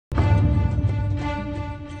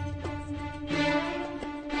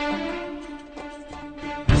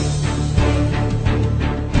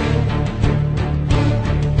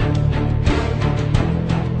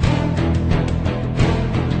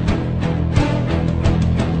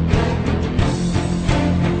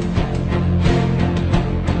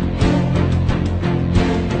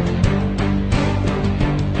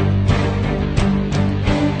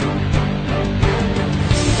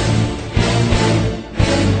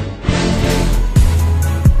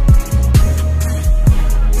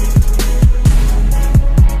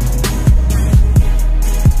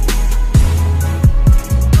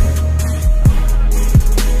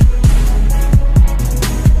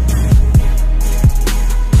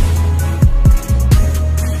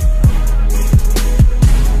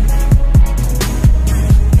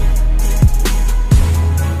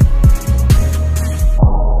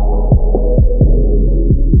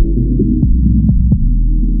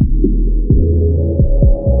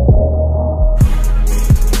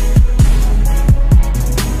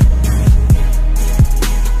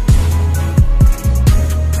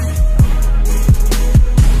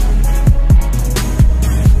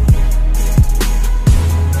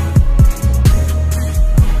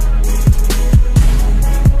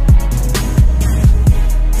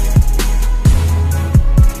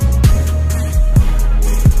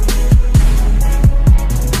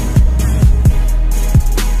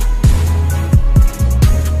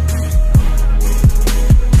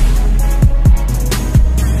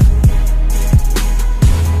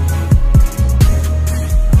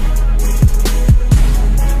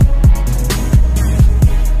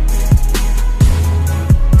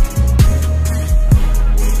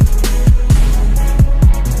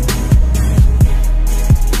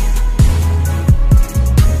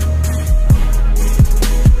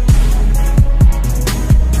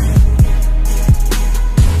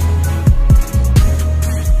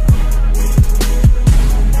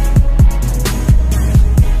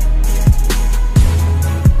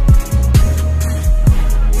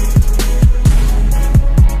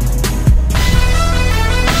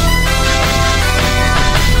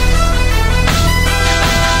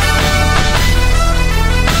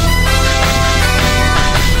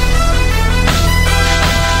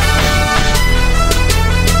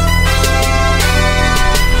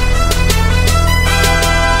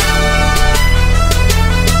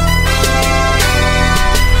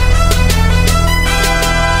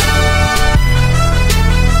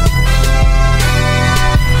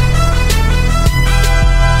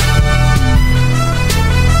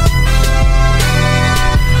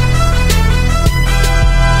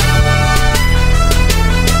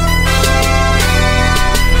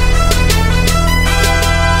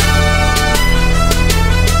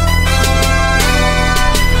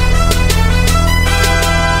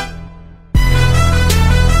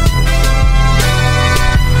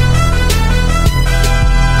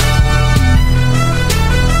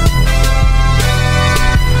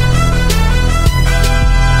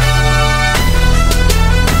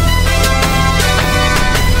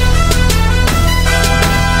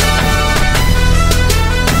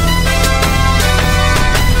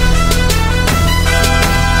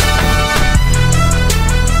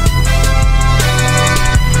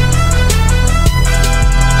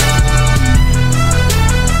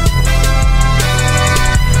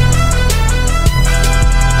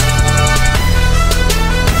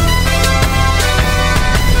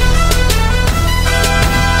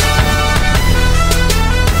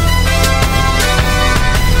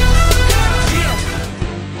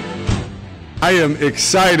I am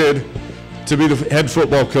excited to be the head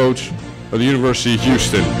football coach of the University of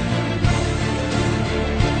Houston.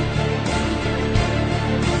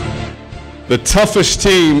 The toughest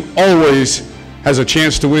team always has a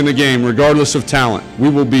chance to win the game, regardless of talent. We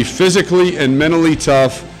will be physically and mentally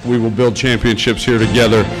tough. We will build championships here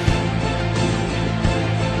together.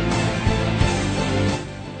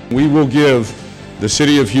 We will give the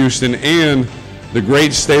city of Houston and the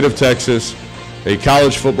great state of Texas a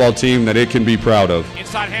college football team that it can be proud of.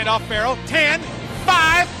 Inside handoff, Farrell, 10,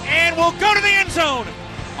 5, and will go to the end zone.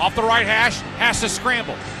 Off the right hash, has to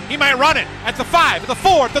scramble. He might run it at the 5, at the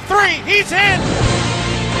 4, at the 3, he's in!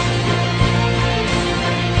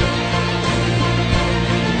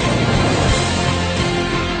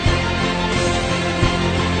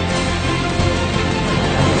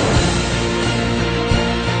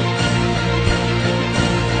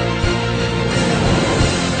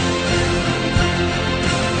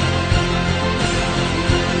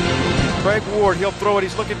 Craig Ward, he'll throw it.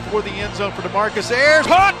 He's looking for the end zone for DeMarcus Ayers.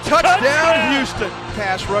 Caught, touchdown, Houston.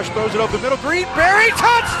 Pass rush, throws it over the middle. Greenberry,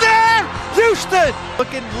 touchdown, Houston.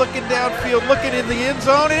 Looking downfield, looking in the end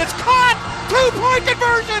zone, and it's caught. 2-point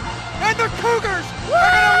conversion, and the Cougars are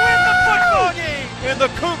going to win the football game. And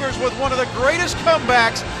the Cougars, with one of the greatest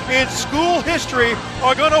comebacks in school history,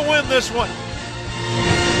 are going to win this one.